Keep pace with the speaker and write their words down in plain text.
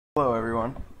Hello,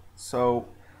 everyone.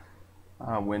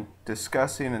 When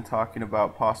discussing and talking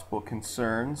about possible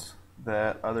concerns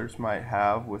that others might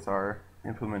have with our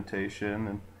implementation,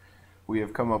 and we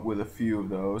have come up with a few of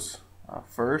those.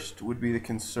 First would be the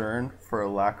concern for a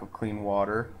lack of clean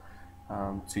water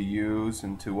to use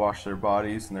and to wash their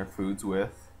bodies and their foods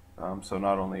with. So,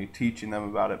 not only teaching them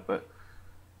about it, but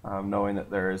knowing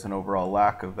that there is an overall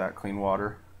lack of that clean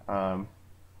water.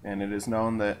 And it is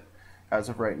known that as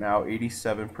of right now,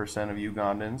 87% of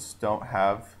Ugandans don't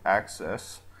have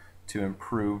access to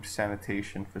improved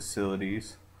sanitation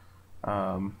facilities.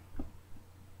 Um,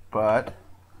 but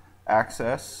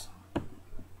access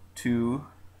to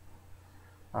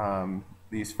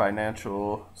these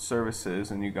financial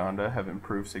services in Uganda have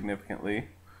improved significantly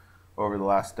over the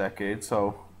last decade.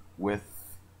 So,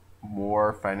 with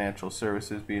more financial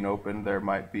services being opened, there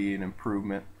might be an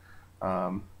improvement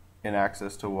um, in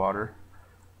access to water.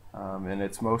 And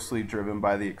it's mostly driven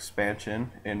by the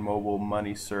expansion in mobile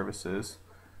money services.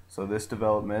 So, this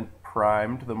development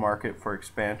primed the market for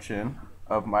expansion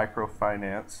of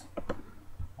microfinance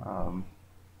um,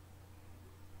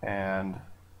 and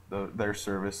their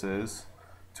services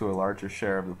to a larger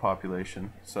share of the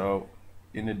population. So,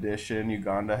 in addition,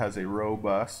 Uganda has a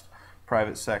robust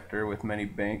private sector with many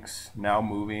banks now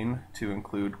moving to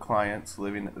include clients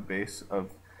living at the base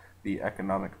of the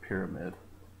economic pyramid.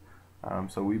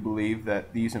 So we believe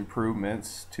that these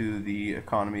improvements to the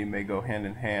economy may go hand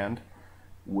in hand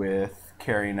with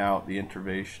carrying out the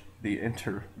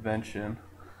intervention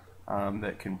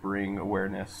that can bring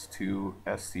awareness to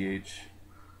SCH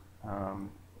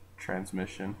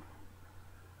transmission.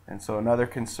 And so another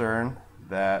concern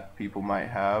that people might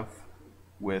have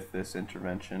with this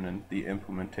intervention and the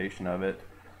implementation of it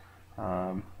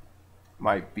um,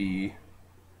 might be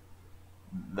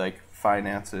like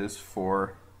finances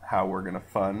for how we're going to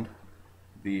fund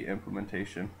the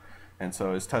implementation. And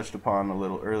so, as touched upon a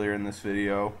little earlier in this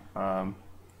video,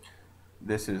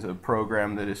 this is a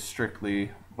program that is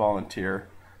strictly volunteer,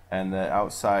 and that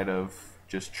outside of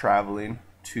just traveling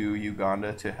to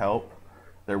Uganda to help,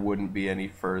 there wouldn't be any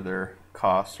further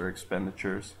costs or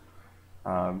expenditures.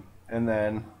 And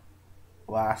then,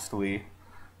 lastly,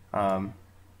 um,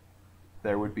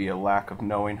 there would be a lack of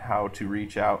knowing how to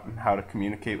reach out and how to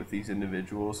communicate with these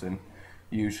individuals. And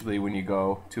usually, when you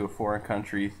go to a foreign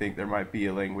country, you think there might be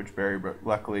a language barrier, but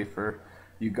luckily for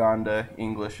Uganda,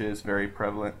 English is very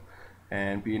prevalent.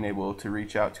 And being able to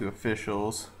reach out to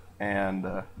officials and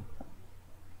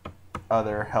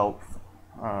other health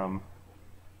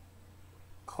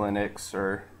clinics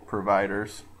or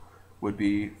providers would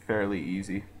be fairly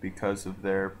easy because of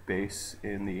their base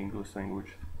in the English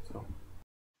language. So.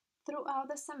 Throughout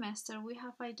the semester, we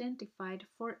have identified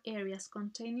 4 areas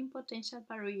containing potential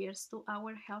barriers to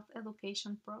our health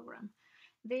education program.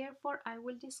 Therefore, I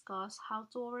will discuss how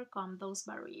to overcome those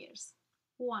barriers.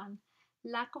 1.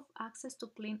 Lack of access to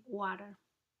clean water.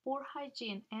 Poor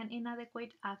hygiene and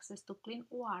inadequate access to clean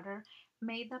water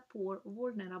made the poor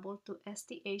vulnerable to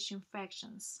STH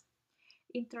infections.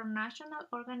 International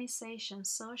organizations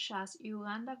such as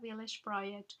Uganda Village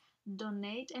Project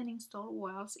donate and install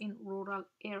wells in rural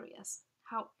areas.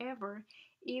 However,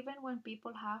 even when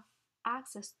people have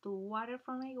access to water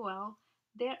from a well,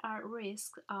 there are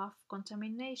risks of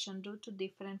contamination due to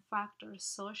different factors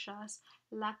such as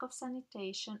lack of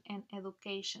sanitation and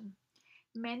education.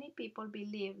 Many people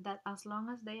believe that as long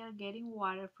as they are getting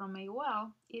water from a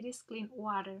well, it is clean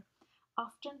water.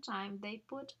 Oftentimes, they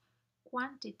put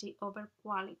quantity over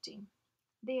quality.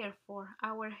 Therefore,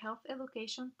 our health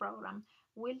education program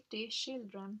will teach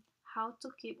children how to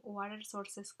keep water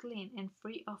sources clean and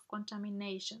free of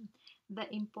contamination,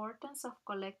 the importance of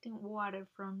collecting water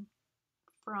from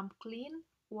clean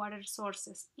water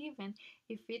sources, even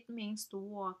if it means to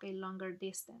walk a longer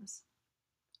distance.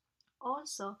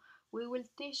 Also, we will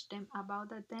teach them about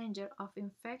the danger of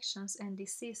infections and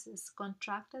diseases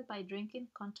contracted by drinking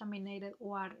contaminated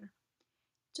water.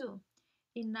 2.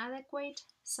 Inadequate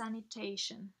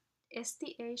sanitation.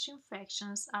 STH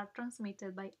infections are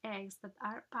transmitted by eggs that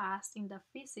are passed in the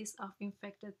feces of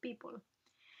infected people.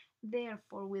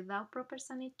 Therefore, without proper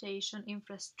sanitation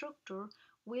infrastructure,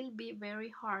 will be very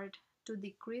hard to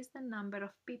decrease the number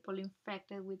of people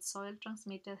infected with soil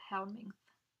transmitted helminth.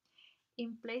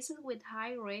 In places with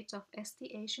high rates of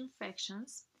STH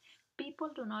infections,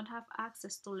 people do not have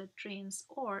access to latrines,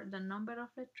 or the number of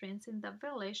latrines in the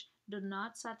village do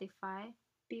not satisfy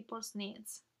people's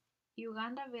needs.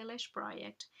 Uganda Village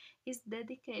Project is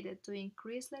dedicated to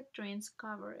increase latrines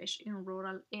coverage in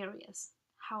rural areas.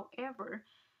 However,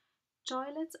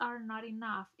 Toilets are not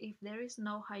enough if there is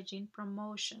no hygiene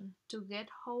promotion to get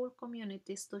whole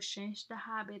communities to change the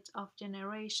habits of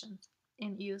generations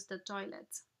and use the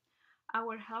toilets.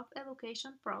 Our health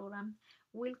education program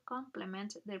will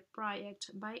complement the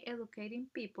project by educating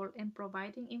people and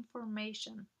providing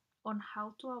information on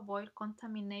how to avoid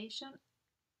contamination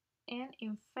and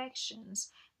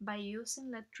infections by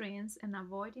using latrines and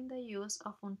avoiding the use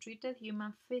of untreated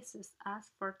human feces as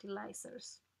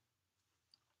fertilizers.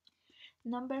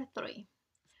 Number 3.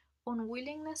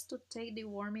 Unwillingness to take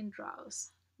deworming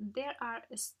drugs. There are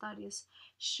studies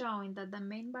showing that the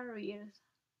main barrier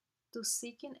to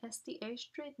seeking STH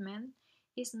treatment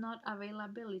is not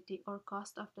availability or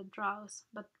cost of the drugs,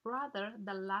 but rather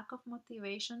the lack of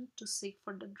motivation to seek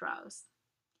for the drugs.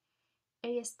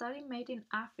 A study made in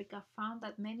Africa found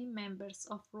that many members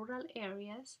of rural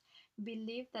areas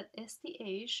believe that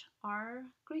STH are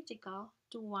critical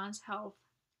to one's health.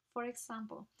 For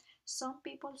example, some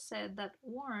people said that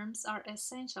worms are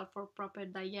essential for proper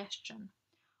digestion.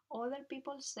 Other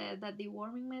people said that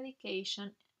deworming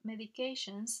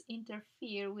medications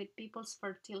interfere with people's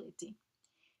fertility.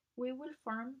 We will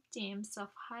form teams of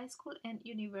high school and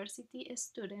university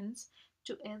students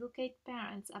to educate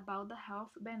parents about the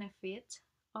health benefits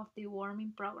of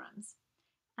deworming programs,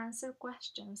 answer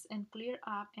questions, and clear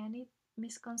up any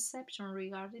misconception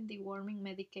regarding deworming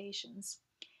medications.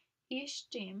 Each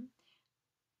team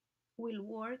will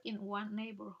work in one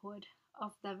neighborhood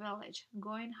of the village,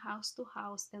 going house to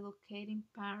house educating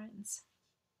parents.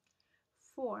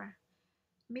 4.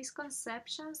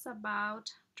 Misconceptions about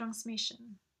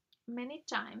transmission. Many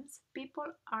times, people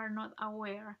are not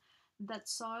aware that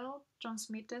soil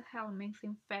transmitted helminth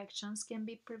infections can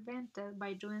be prevented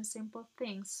by doing simple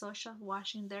things such as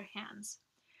washing their hands.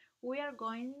 We are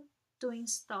going to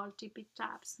install tippy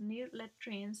taps near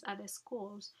latrines at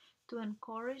schools to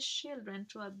encourage children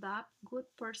to adopt good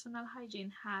personal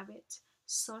hygiene habits,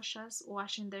 such as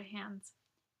washing their hands.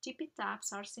 Tippy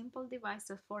taps are simple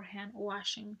devices for hand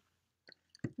washing.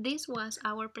 This was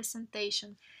our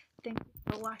presentation. Thank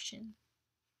you for watching.